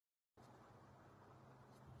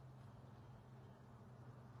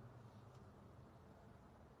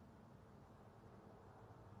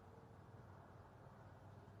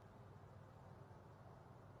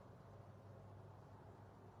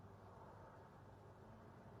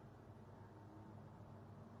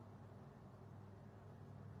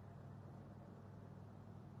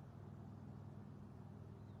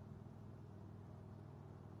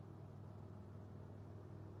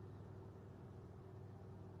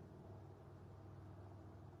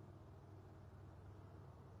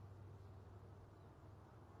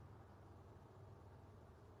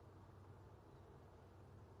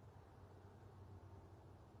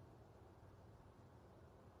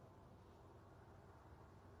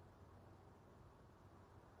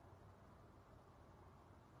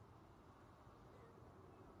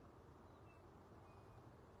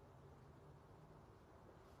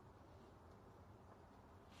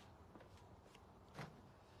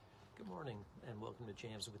morning, and welcome to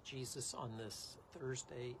Jammies with Jesus on this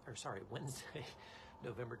Wednesday,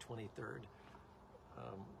 November 23rd.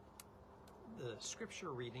 The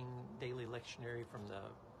scripture reading, daily lectionary from the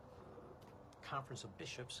Conference of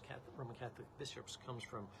Bishops, Roman Catholic Bishops, comes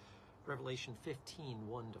from Revelation 15,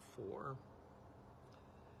 1-4.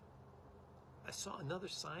 I saw another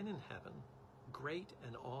sign in heaven, great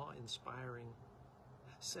and awe-inspiring.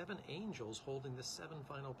 7 angels holding the 7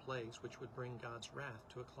 final plagues which would bring God's wrath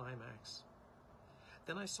to a climax.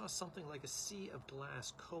 Then I saw something like a sea of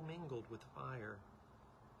glass commingled with fire.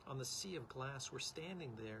 On the sea of glass were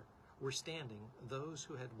standing those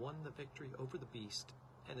who had won the victory over the beast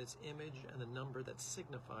and its image and the number that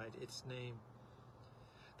signified its name.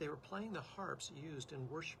 They were playing the harps used in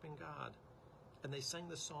worshiping God, and they sang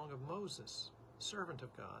the song of Moses, servant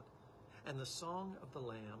of God, and the song of the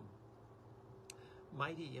Lamb.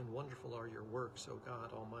 Mighty and wonderful are your works, O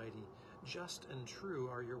God Almighty. Just and true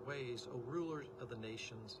are your ways, O rulers of the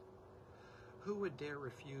nations. Who would dare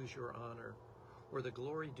refuse your honor, or the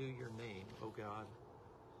glory due your name, O God?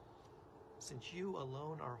 Since you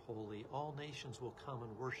alone are holy, all nations will come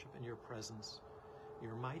and worship in your presence.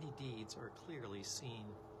 Your mighty deeds are clearly seen.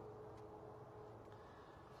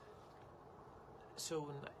 So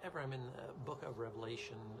whenever I'm in the book of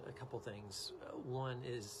Revelation, a couple things. One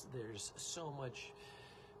is there's so much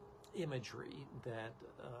imagery that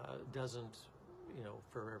doesn't,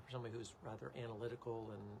 for somebody who's rather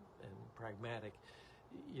analytical and pragmatic,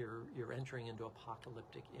 you're entering into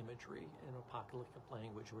apocalyptic imagery and apocalyptic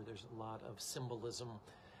language where there's a lot of symbolism,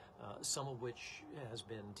 some of which has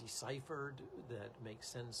been deciphered that makes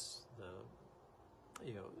sense.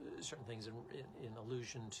 Certain things in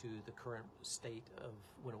allusion to the current state of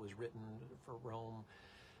when it was written for Rome.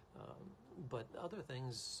 But other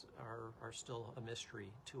things are still a mystery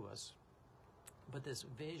to us. But this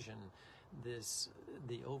vision,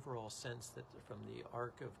 the overall sense that from the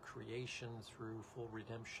arc of creation through full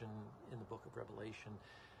redemption in the book of Revelation,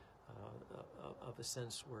 of a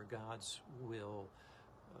sense where God's will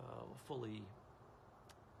fully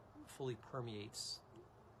permeates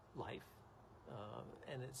life.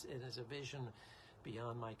 And it is a vision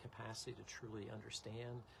beyond my capacity to truly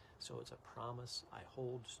understand. So it's a promise I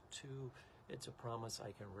hold to. It's a promise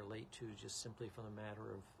I can relate to just simply from the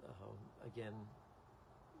matter of, again,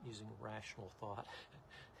 using rational thought,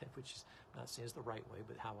 which is not saying is the right way,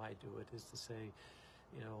 but how I do it is to say,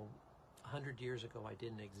 100 years ago I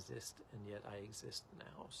didn't exist, and yet I exist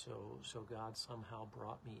now. So God somehow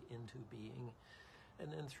brought me into being.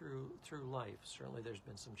 And then through life, certainly there's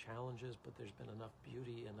been some challenges, but there's been enough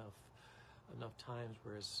beauty, enough times,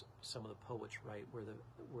 whereas some of the poets write, where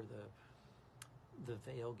the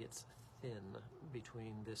veil gets thin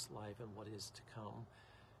between this life and what is to come.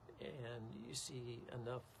 And you see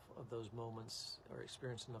enough of those moments, or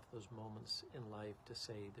experience enough of those moments in life to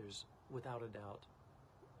say there's, without a doubt,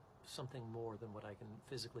 something more than what I can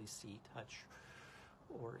physically see, touch,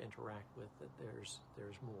 or interact with, that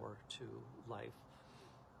there's more to life.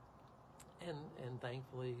 And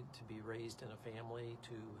thankfully to be raised in a family,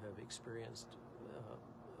 to have experienced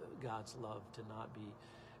God's love, to not be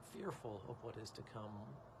fearful of what is to come,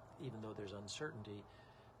 even though there's uncertainty.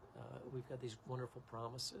 We've got these wonderful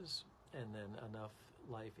promises, and then enough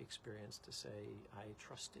life experience to say, I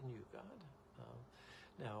trust in you, God.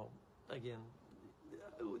 Now, again,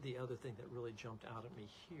 the other thing that really jumped out at me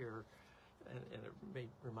here, and it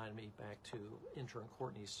reminded me back to Inter and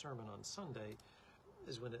Courtney's sermon on Sunday,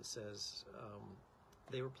 is when it says,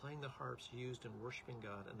 they were playing the harps used in worshiping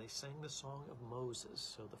God, and they sang the song of Moses,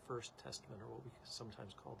 so the First Testament, or what we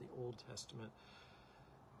sometimes call the Old Testament,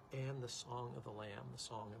 and the song of the Lamb, the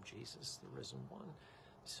song of Jesus, the risen one.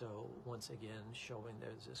 So once again, showing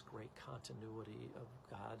there's this great continuity of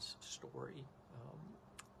God's story.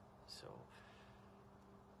 So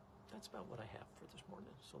that's about what I have for this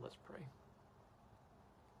morning. So let's pray.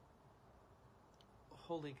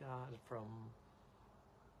 Holy God, from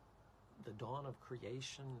the dawn of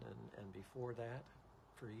creation and before that,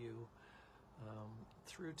 for you,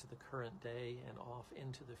 through to the current day and off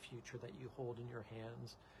into the future that you hold in your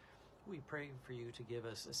hands, we pray for you to give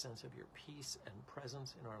us a sense of your peace and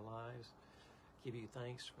presence in our lives. Give you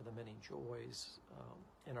thanks for the many joys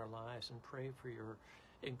in our lives, and pray for your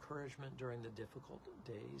encouragement during the difficult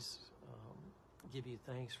days. Give you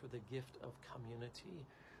thanks for the gift of community,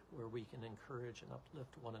 where we can encourage and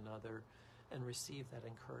uplift one another and receive that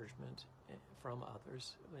encouragement from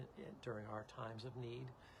others during our times of need.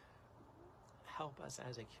 Help us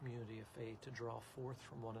as a community of faith to draw forth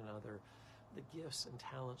from one another the gifts and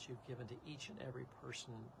talents you've given to each and every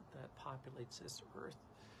person that populates this earth,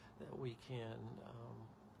 that we can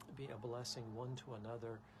be a blessing one to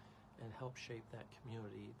another and help shape that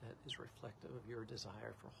community that is reflective of your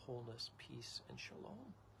desire for wholeness, peace, and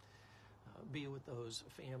shalom. Be with those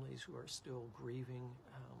families who are still grieving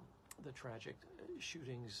the tragic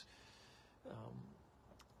shootings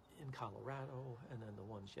in Colorado, and then the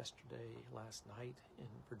ones last night in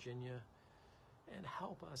Virginia, and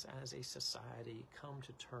help us as a society come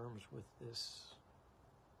to terms with this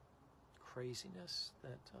craziness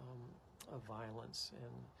that of violence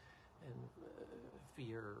and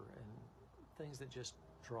fear and things that just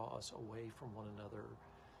draw us away from one another.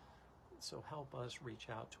 So help us reach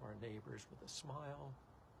out to our neighbors with a smile,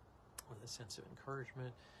 with a sense of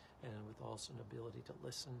encouragement, and with also an ability to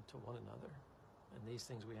listen to one another. And these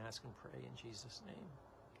things we ask and pray in Jesus' name.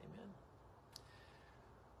 Amen.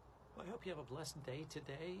 Well, I hope you have a blessed day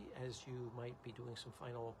today as you might be doing some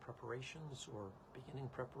final preparations or beginning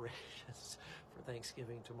preparations for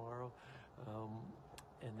Thanksgiving tomorrow.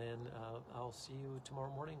 And then I'll see you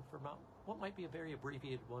tomorrow morning for about what might be a very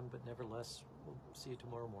abbreviated one, but nevertheless, we'll see you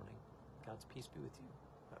tomorrow morning. God's peace be with you.